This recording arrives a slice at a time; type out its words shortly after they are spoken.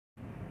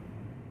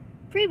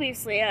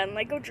Previously on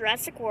Lego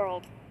Jurassic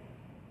World.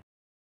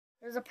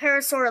 There's a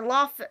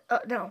Parasaurolophus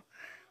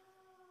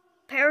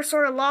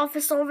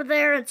over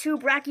there and 2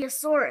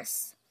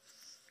 Brachiosaurus.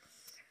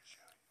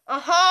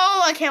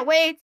 Oh, I can't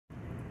wait.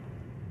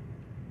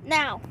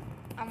 Now,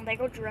 on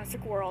Lego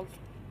Jurassic World.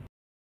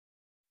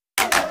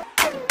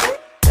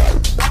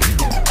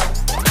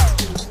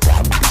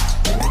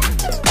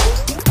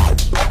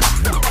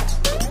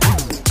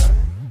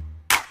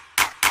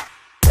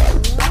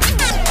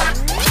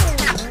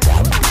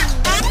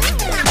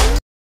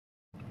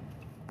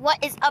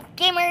 What is up,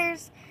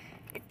 gamers?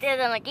 It's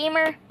I'm a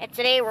gamer, and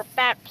today we're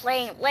back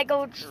playing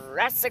Lego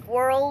Jurassic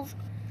World.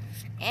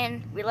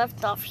 And we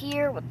left off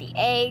here with the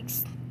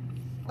eggs.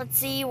 Let's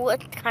see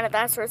what kind of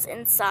dinosaurs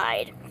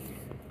inside.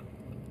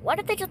 Why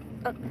did they just...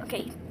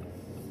 okay.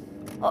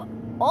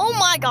 Oh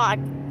my god!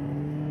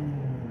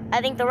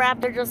 I think the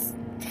raptor just...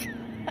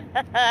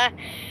 the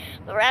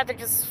raptor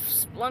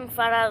just sprung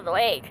flat out of the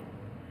egg.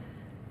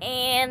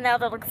 And now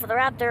they're looking for the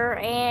raptor,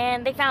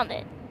 and they found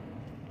it.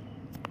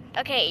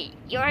 Okay,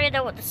 you already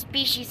know what the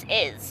species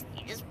is.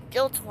 You just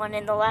built one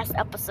in the last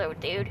episode,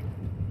 dude.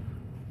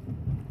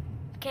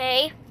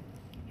 Okay,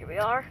 here we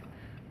are.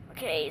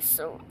 Okay,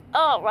 so...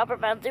 oh, Robert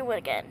Van Duen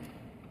again.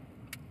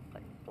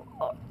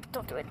 Oh,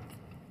 don't do it.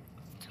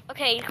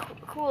 Okay,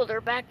 cool, they're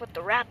back with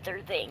the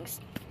raptor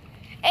things.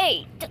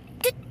 Hey,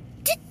 did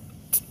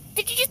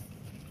you just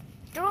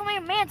throw me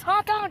a man's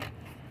hot dog?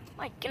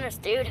 My goodness,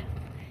 dude.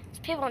 These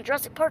people in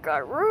Jurassic Park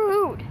are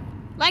rude.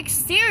 Like,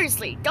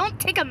 seriously, don't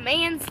take a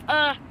man's,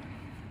 hot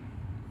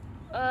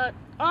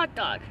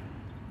dog.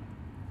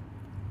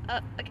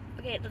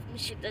 Okay, let me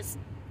shoot this.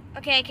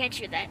 Okay, I can't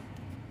shoot that.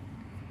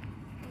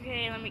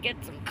 Okay, let me get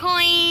some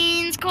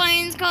coins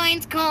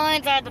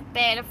out of the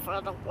bed for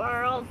the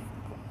world.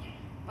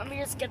 Let me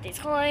just get these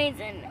coins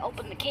and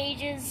open the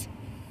cages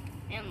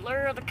and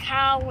lure the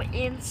cow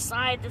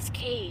inside this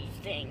cage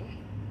thing.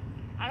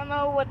 I don't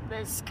know what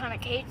this kind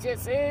of cage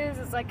this is.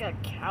 It's like a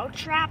cow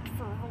trap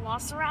for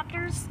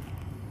velociraptors.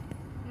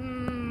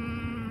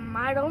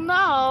 I don't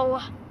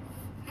know.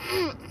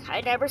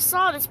 I never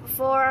saw this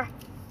before.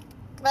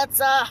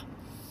 Let's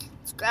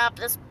grab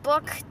this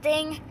book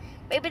thing.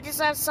 Maybe this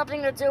has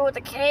something to do with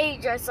the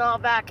cage I saw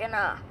back in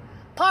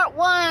part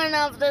 1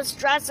 of this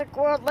Jurassic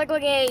World Lego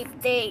game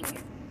thing.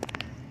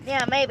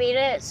 Yeah, maybe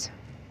it is.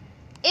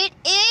 It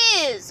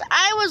is!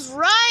 I was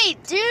right,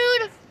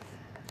 dude!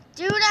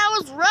 Dude, I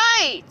was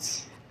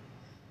right!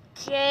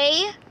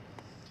 Okay.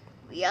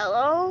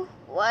 Yellow,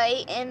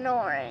 white, and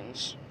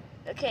orange.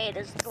 Okay,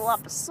 there's the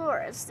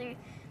Dilophosaurus.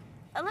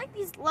 I like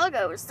these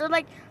logos. They're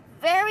like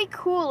very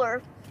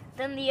cooler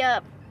than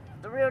the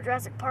real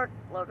Jurassic Park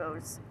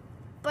logos,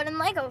 but in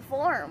Lego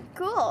form.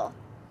 Cool.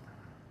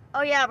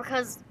 Oh yeah,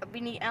 because we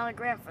need Alan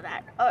Grant for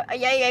that. Oh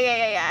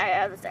yeah.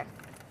 I understand.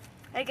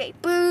 Okay,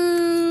 boom.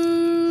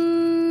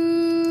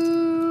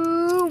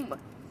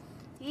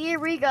 Here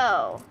we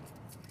go.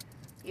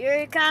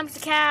 Here comes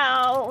the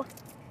cow.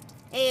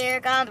 Here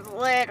comes the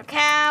little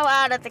cow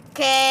out of the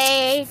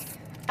cage,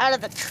 out of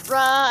the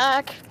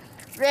truck.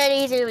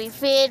 Ready to be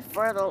fed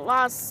for the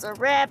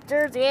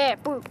velociraptors. Yeah,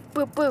 boo,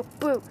 boo, boo,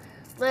 boo.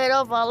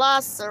 Little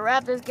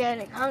velociraptors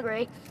getting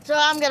hungry. So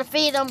I'm gonna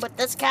feed them with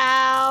this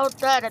cow.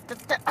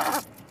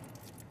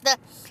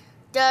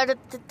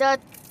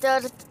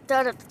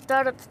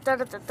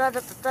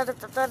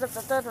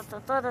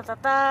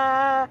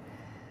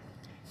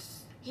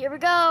 Here we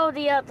go.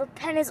 The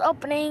pen is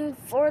opening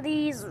for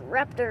these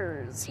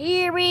raptors.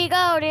 Here we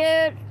go,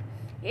 dude.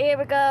 Here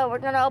we go. We're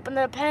gonna open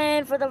the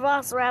pen for the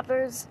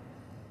velociraptors.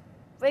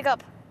 Wake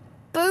up.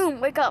 Boom,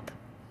 wake up.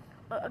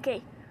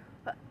 Okay.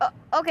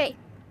 Okay.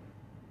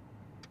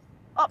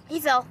 Oh,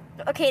 he fell.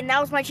 Okay,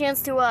 now's my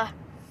chance to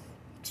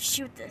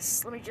shoot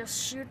this. Let me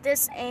just shoot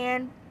this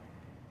and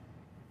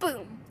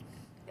boom.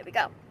 There we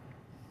go.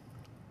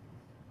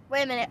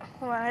 Wait a minute.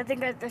 Hold on, I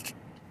think are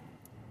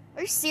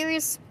you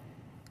serious?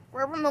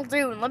 Robert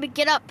Muldoon, let me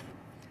get up.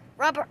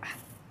 Robert,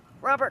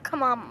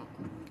 come on.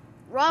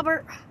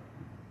 Robert.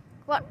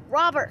 What?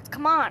 Robert,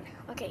 come on.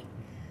 Okay.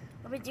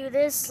 Let me do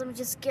this. Let me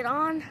just get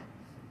on,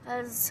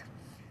 because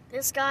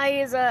this guy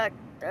is a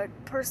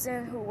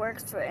person who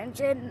works for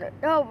engine.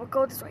 No, we'll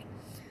go this way.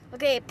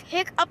 Okay,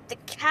 pick up the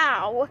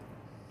cow,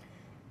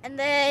 and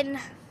then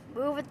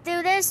move it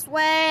to this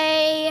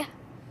way.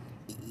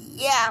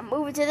 Yeah,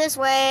 move it to this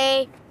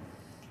way,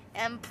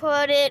 and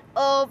put it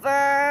over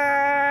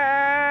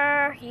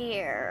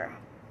here.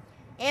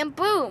 And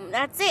boom,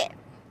 that's it.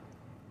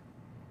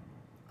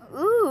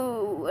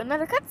 Ooh,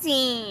 another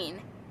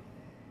cutscene.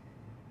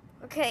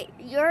 Okay,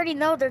 you already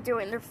know they're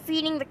doing. They're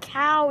feeding the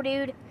cow,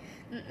 dude.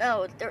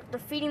 No, they're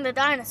feeding the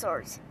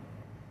dinosaurs.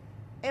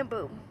 And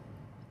boom.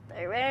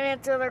 They ran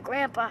into their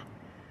grandpa.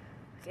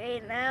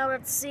 Okay, now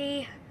let's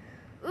see.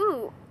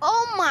 Ooh,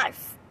 oh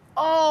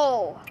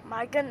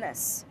my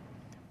goodness.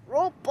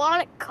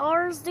 Robotic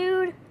cars,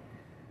 dude.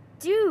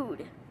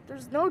 Dude,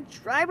 there's no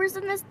drivers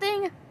in this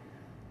thing?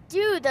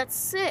 Dude, that's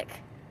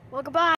sick. Well, goodbye.